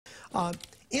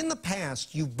In the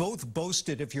past, you both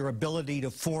boasted of your ability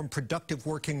to form productive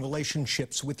working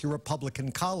relationships with your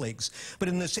Republican colleagues. But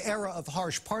in this era of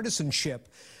harsh partisanship,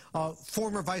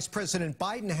 former Vice President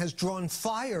Biden has drawn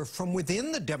fire from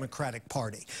within the Democratic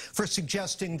Party for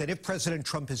suggesting that if President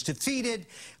Trump is defeated,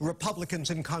 Republicans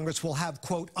in Congress will have,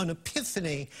 quote, an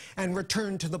epiphany and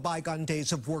return to the bygone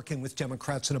days of working with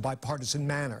Democrats in a bipartisan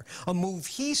manner, a move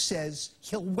he says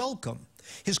he'll welcome.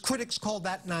 His critics call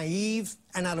that naive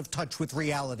and out of touch with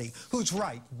reality. Who's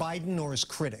right, Biden or his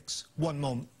critics?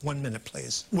 1 minute,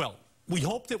 please. Well, we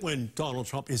hope that when Donald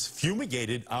Trump is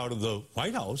fumigated out of the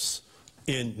White House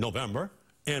in November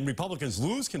and Republicans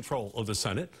lose control of the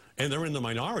Senate and they're in the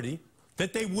minority,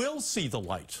 that they will see the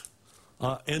light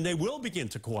and they will begin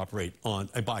to cooperate on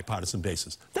a bipartisan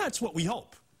basis. That's what we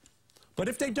hope. But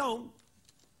if they don't,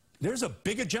 there's a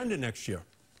big agenda next year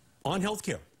on health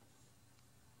care,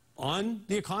 on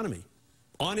the economy,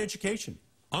 on education,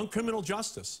 on criminal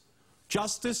justice.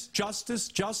 Justice, justice,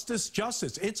 justice,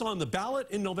 justice. It's on the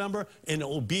ballot in November, and it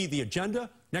will be the agenda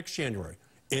next January.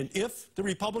 And if the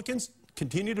Republicans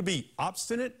continue to be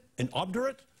obstinate and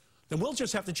obdurate, then we'll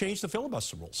just have to change the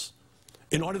filibuster rules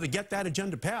in order to get that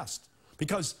agenda passed.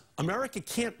 Because America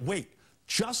can't wait.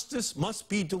 Justice must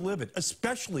be delivered,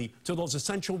 especially to those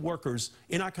essential workers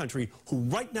in our country who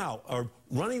right now are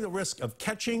running the risk of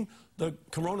catching the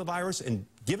coronavirus and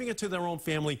giving it to their own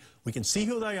family. We can see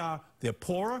who they are. They're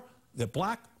poorer, they're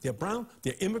black, they're brown,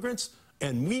 they're immigrants,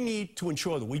 and we need to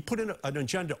ensure that we put in an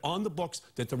agenda on the books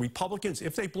that the Republicans,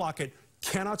 if they block it,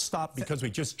 cannot stop because we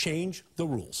just change the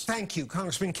rules. Thank you,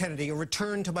 Congressman Kennedy. A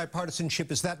return to bipartisanship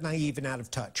is that naive and out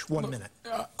of touch? 1 minute.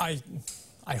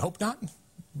 I hope not,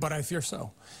 but I fear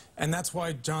so. And that's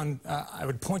why, John, I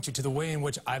would point you to the way in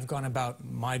which I've gone about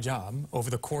my job over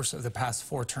the course of the past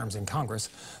 4 terms in Congress,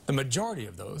 the majority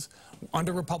of those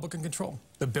under Republican control.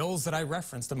 The bills that I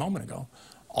referenced a moment ago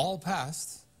all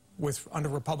passed under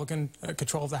Republican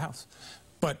control of the House.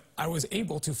 But I was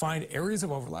able to find areas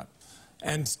of overlap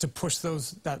and to push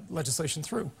that legislation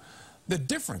through. The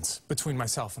difference between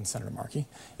myself and Senator Markey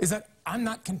is that I'm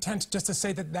not content just to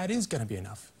say that that is going to be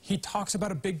enough. He talks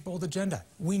about a big, bold agenda.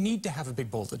 We need to have a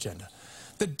big, bold agenda.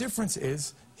 The difference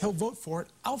is he'll vote for it,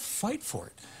 I'll fight for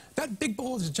it. That big,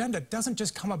 bold agenda doesn't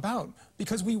just come about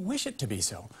because we wish it to be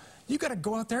so. You got to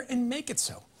go out there and make it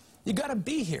so. You got to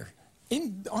be here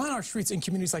on our streets in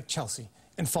communities like Chelsea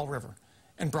and Fall River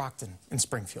and Brockton and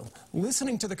Springfield,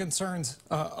 listening to the concerns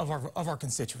of our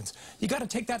constituents. You got to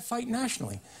take that fight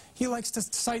nationally. He likes to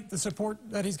cite the support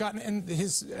that he's gotten in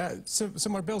his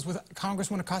similar bills with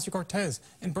Congressman Ocasio-Cortez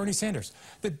and Bernie Sanders.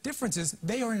 The difference is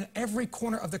they are in every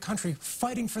corner of the country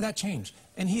fighting for that change,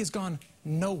 and he has gone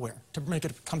nowhere to make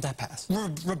it come to pass.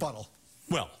 Rebuttal.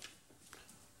 Well,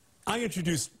 I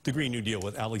introduced the Green New Deal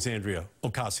with Alexandria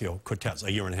Ocasio-Cortez a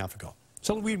 1.5 years ago,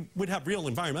 so that we would have real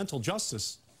environmental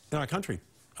justice in our country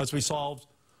as we solved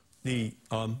the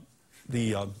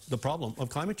problem of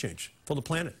climate change for the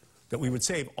planet, that we would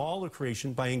save all the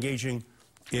creation by engaging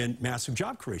in massive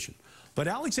job creation. But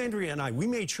Alexandria and I, we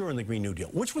made sure in the Green New Deal,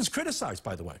 which was criticized,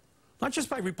 by the way, not just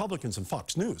by Republicans and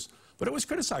Fox News, but it was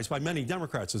criticized by many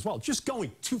Democrats as well, just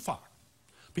going too far.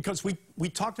 Because we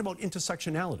talked about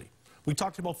intersectionality. We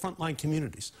talked about frontline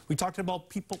communities. We talked about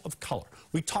people of color.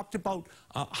 We talked about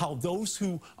how those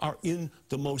who are in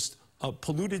the most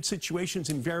polluted situations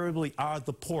invariably are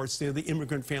the poorest. They're the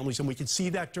immigrant families, and we could see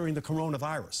that during the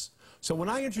coronavirus. So when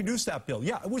I introduced that bill,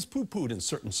 yeah, it was poo-pooed in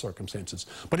certain circumstances,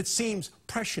 but it seems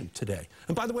prescient today.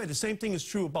 And by the way, the same thing is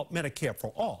true about Medicare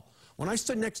for all. When I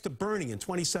stood next to Bernie in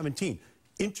 2017,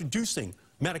 introducing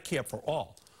Medicare for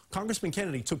all, Congressman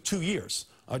Kennedy took 2 years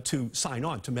to sign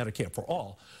on to Medicare for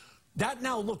all. That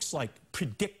now looks like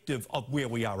predictive of where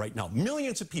we are right now.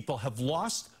 Millions of people have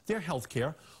lost their health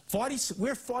care.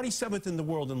 We're 47th in the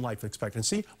world in life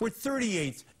expectancy. We're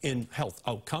 38th in health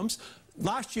outcomes.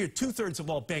 Last year, 2/3 of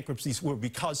all bankruptcies were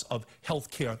because of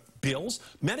health care bills.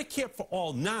 Medicare for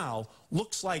all now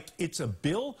looks like it's a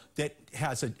bill that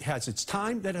has its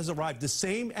time, that has arrived, the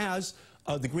same as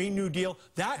the Green New Deal.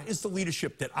 That is the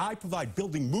leadership that I provide,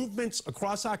 building movements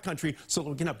across our country so that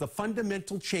we can have the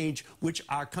fundamental change which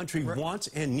our country wants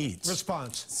and needs.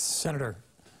 Response. Senator,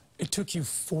 it took you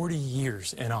 40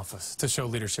 years in office to show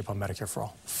leadership on Medicare for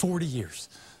all. 40 years.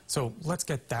 So let's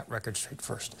get that record straight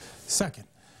first. Second,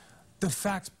 the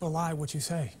facts belie what you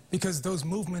say, because those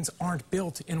movements aren't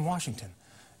built in Washington.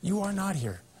 You are not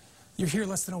here. You're here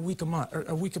less than a week a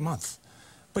month.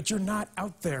 But you're not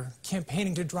out there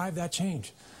campaigning to drive that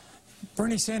change.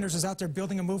 Bernie Sanders is out there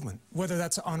building a movement, whether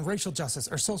that's on racial justice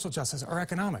or social justice or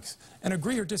economics, and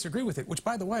agree or disagree with it, which,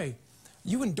 by the way,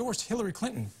 you endorsed Hillary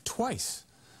Clinton twice.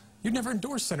 You'd never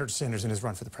endorse Senator Sanders in his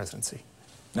run for the presidency.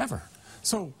 Never.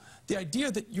 So the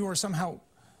idea that you are somehow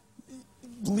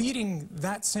leading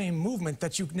that same movement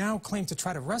that you now claim to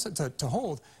try to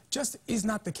hold just is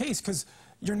not the case, because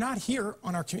you're not here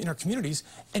in our communities,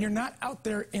 and you're not out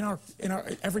there in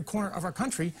every corner of our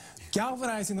country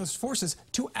galvanizing those forces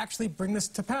to actually bring this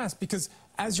to pass. Because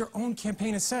as your own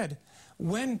campaign has said,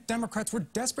 when Democrats were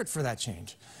desperate for that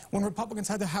change, when Republicans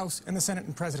had the House and the Senate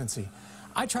and presidency,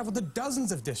 I traveled to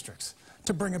dozens of districts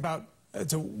to bring about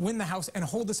to win the House and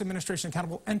hold this administration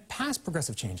accountable and pass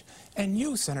progressive change. And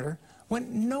you, Senator,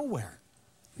 went nowhere.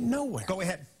 Nowhere. Go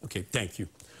ahead. Okay, thank you.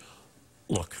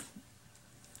 Look,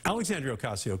 Alexandria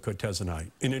Ocasio-Cortez and I,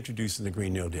 in introducing the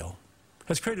Green New Deal,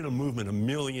 has created a movement of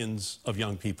millions of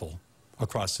young people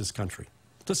across this country.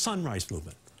 The Sunrise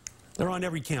Movement. They're on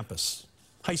every campus,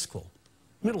 high school,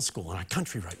 middle school in our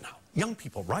country right now. Young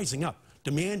people rising up,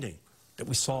 demanding that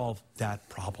we solve that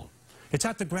problem. It's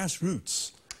at the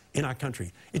grassroots in our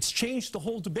country. It's changed the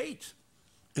whole debate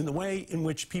in the way in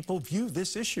which people view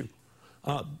this issue.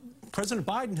 President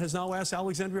Biden has now asked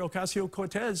Alexandria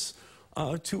Ocasio-Cortez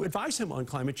to advise him on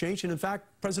climate change. And in fact,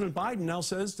 President Biden now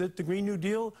says that the Green New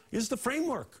Deal is the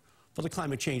framework for the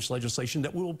climate change legislation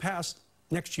that we will pass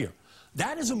next year.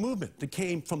 That is a movement that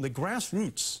came from the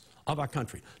grassroots of our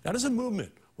country. That is a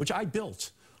movement which I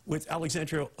built with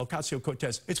Alexandria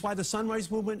Ocasio-Cortez. It's why the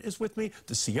Sunrise Movement is with me,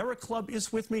 the Sierra Club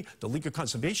is with me, the League of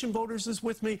Conservation Voters is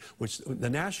with me, which the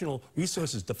National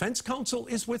Resources Defense Council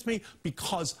is with me,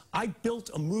 because I built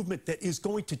a movement that is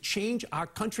going to change our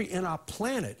country and our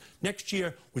planet next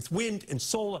year with wind and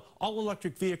solar,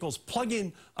 all-electric vehicles,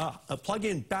 plug-in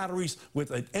batteries,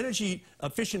 with an energy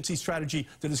efficiency strategy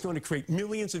that is going to create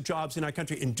millions of jobs in our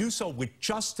country, and do so with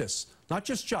justice. Not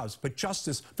just jobs, but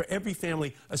justice for every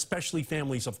family, especially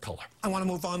families of color. I want to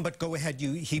move on, but go ahead.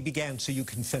 He began, so you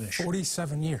can finish.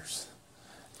 47 years.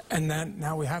 And then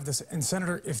now we have this. And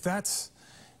Senator, if that's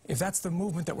the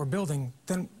movement that we're building,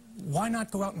 then why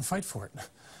not go out and fight for it?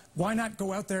 Why not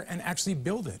go out there and actually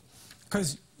build it?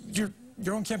 Because your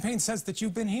own campaign says that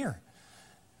you've been here.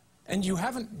 And you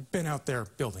haven't been out there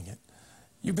building it.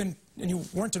 And you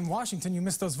weren't in Washington. You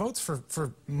missed those votes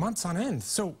for months on end.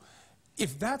 So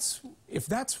if that's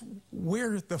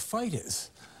where the fight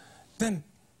is, then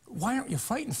why aren't you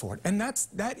fighting for it? And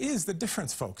that is the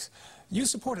difference, folks. You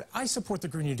support it. I support the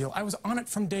Green New Deal. I was on it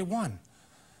from day one.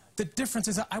 The difference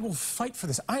is that I will fight for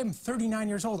this. I am 39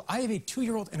 years old. I have a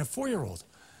 2-year-old and a 4-year-old.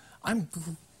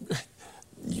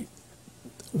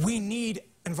 We need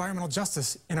environmental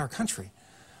justice in our country.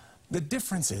 The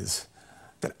difference is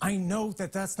that I know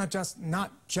that that's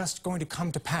not just going to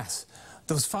come to pass.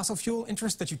 Those fossil fuel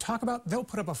interests that you talk about, they'll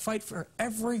put up a fight for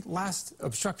every last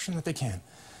obstruction that they can.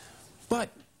 But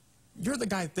you're the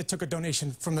guy that took a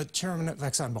donation from the chairman of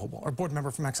ExxonMobil, or board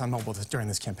member from ExxonMobil during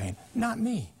this campaign, not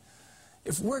me.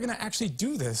 If we're going to actually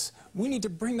do this, we need to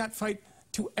bring that fight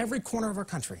to every corner of our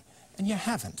country, and you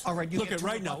haven't. All right, you look at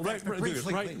right now.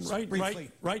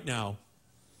 Right now,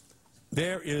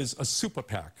 there is a super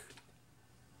PAC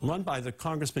run by the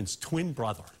congressman's twin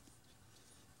brother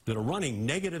that are running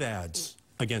negative ads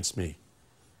against me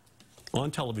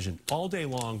on television all day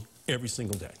long, every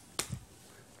single day.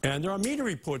 And there are media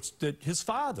reports that his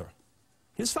father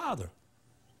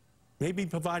may be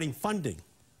providing funding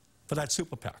for that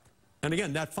super PAC. And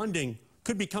again, that funding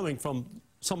could be coming from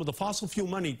some of the fossil fuel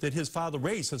money that his father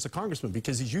raised as a congressman,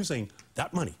 because he's using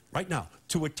that money right now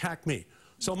to attack me.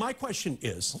 So my question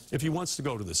is, if he wants to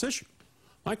go to this issue,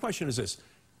 my question is this: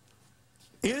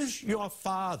 is your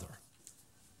father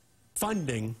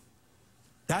funding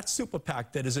that super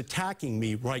PAC that is attacking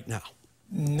me right now?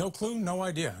 No clue, no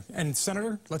idea. And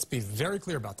Senator, let's be very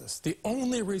clear about this. The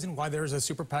only reason why there is a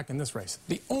super PAC in this race,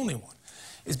 the only one,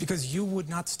 is because you would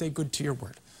not stay good to your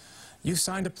word. You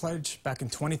signed a pledge back in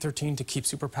 2013 to keep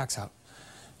super PACs out.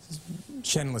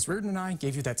 Shannon Liz Reardon and I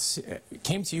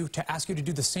came to you to ask you to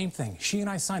do the same thing. She and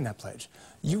I signed that pledge.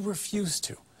 You refused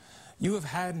to.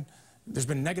 There's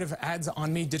been negative ads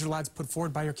on me, digital ads put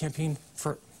forward by your campaign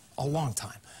for a long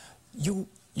time.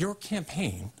 Your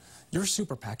campaign, your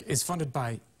super PAC, is funded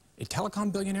by a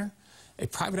telecom billionaire, a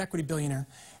private equity billionaire,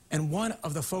 and one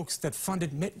of the folks that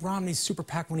funded Mitt Romney's super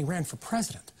PAC when he ran for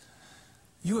president.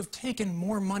 You have taken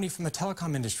more money from the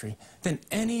telecom industry than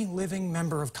any living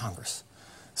member of Congress.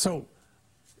 So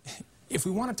if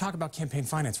we want to talk about campaign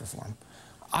finance reform,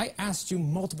 I asked you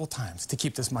multiple times to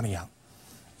keep this money out.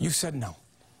 You said no.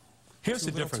 Here's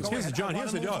the difference. Here's the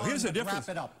difference. Wrap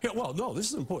it up. Well, no, this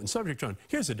is an important subject, John.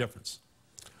 Here's the difference.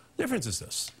 The difference is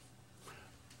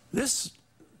this.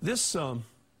 This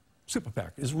super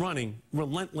PAC is running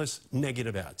relentless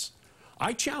negative ads.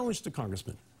 I challenged the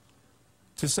congressman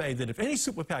to say that if any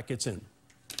super PAC gets in,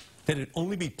 that it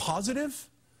only be positive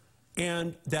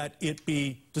and that it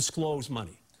be disclosed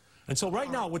money. And so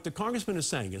right now, what the congressman is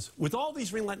saying is, with all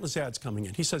these relentless ads coming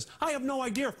in, he says, I have no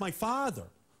idea if my father,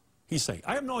 he's saying,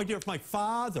 I have no idea if my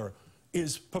father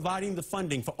is providing the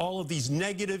funding for all of these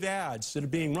negative ads that are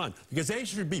being run, because they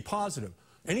should be positive.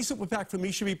 Any super PAC for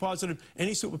me should be positive,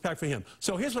 any super PAC for him.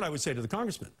 So here's what I would say to the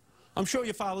congressman. I'm sure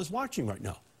your father's watching right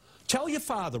now. Tell your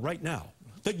father right now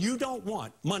that you don't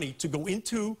want money to go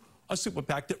into a super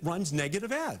PAC that runs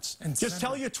negative ads. And just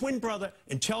tell your twin brother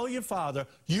and tell your father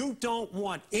you don't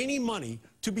want any money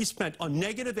to be spent on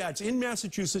negative ads in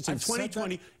Massachusetts in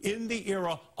 2020 in the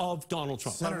era of Donald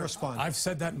Trump. Senator, I've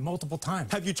said that multiple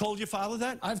times. Have you told your father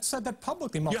that? I've said that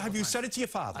publicly multiple times. Have you said it to your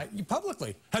father?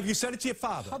 Publicly. Have you said it to your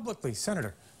father? Publicly,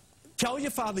 Senator. Tell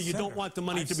your father you don't want the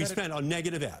money to be spent on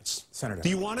negative ads. Senator. Do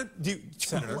you want it?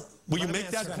 Senator. Will you make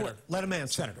that clear? Let him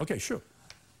answer. Senator. Okay, sure.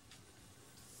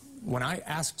 When I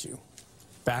asked you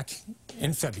back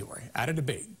in February at a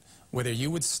debate whether you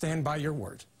would stand by your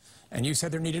word, and you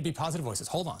said there needed to be positive voices.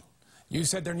 Hold on. You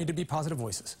said there needed to be positive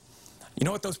voices. You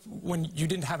know what when you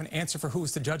didn't have an answer for who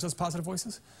was to judge those positive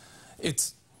voices?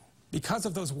 It's because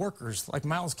of those workers like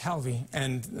Miles Calvey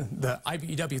and the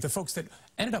IBEW, the folks that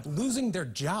ended up losing their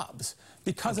jobs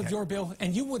because of your bill,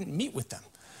 and you wouldn't meet with them.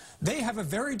 They have a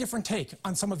very different take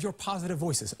on some of your positive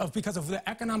voices because of the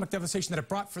economic devastation that it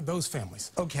brought for those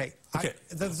families. Okay.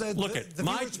 The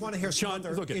viewers want to hear some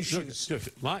other issues.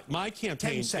 My campaign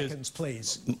 10 seconds,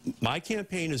 please. My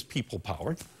campaign is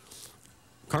people-powered.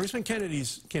 Congressman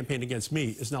Kennedy's campaign against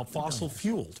me is now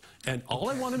fossil-fueled. And all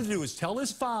I want him to do is tell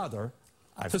his father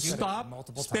to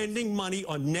stop spending money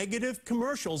on negative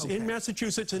commercials in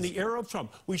Massachusetts in the era of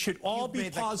Trump. We should all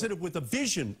be positive with a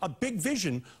vision, a big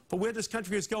vision for where this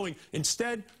country is going.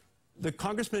 Instead, the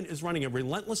congressman is running a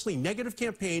relentlessly negative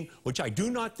campaign, which I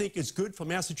do not think is good for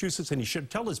Massachusetts, and he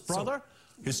should tell his brother,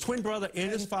 his twin brother,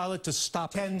 and his father to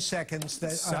stop. 10 seconds.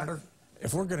 Senator,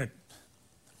 if we're going to...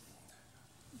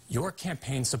 Your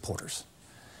campaign supporters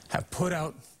have put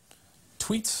out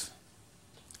tweets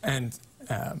and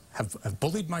have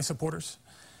bullied my supporters,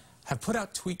 have put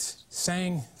out tweets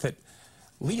saying that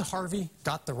Lee Harvey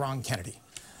got the wrong Kennedy,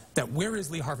 that where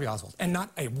is Lee Harvey Oswald, and not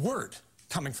a word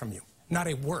coming from you, not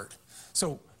a word.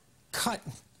 So cut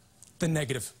the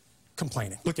negative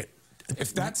complaining. Look at,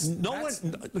 if that's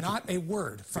not a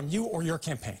word from you or your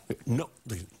campaign. No,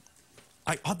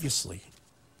 I obviously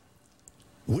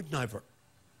would never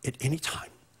at any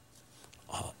time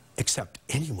accept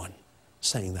anyone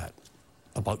saying that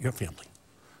about your family.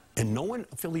 And no one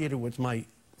affiliated with my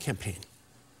campaign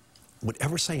would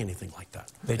ever say anything like that.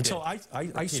 So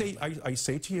I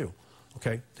say to you,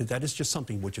 okay, that is just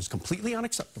something which is completely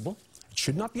unacceptable. It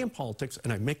should not be in politics,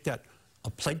 and I make that a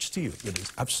pledge to you. It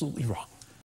is absolutely wrong.